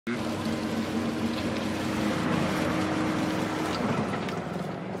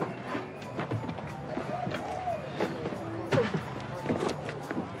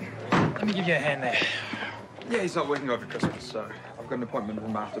give you a hand there. Yeah, he's not working over Christmas, so I've got an appointment with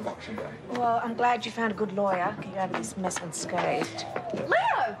him after Boxing Day. Well, I'm glad you found a good lawyer. Get you out of this mess unscathed.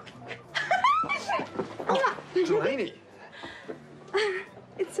 Leo! Oh, Delaney.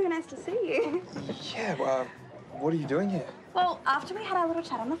 It's so nice to see you. Yeah, well, what are you doing here? Well, after we had our little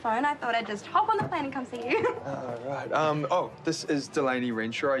chat on the phone, I thought I'd just hop on the plane and come see you. Right. This is Delaney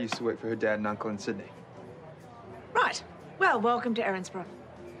Renshaw. I used to work for her dad and uncle in Sydney. Right. Well, welcome to Erinsborough.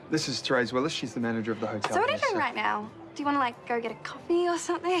 This is Terese Willis. She's the manager of the hotel. So what are you doing right now? Do you want to, like, go get a coffee or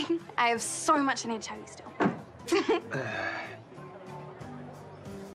something? I have so much I need to tell you still.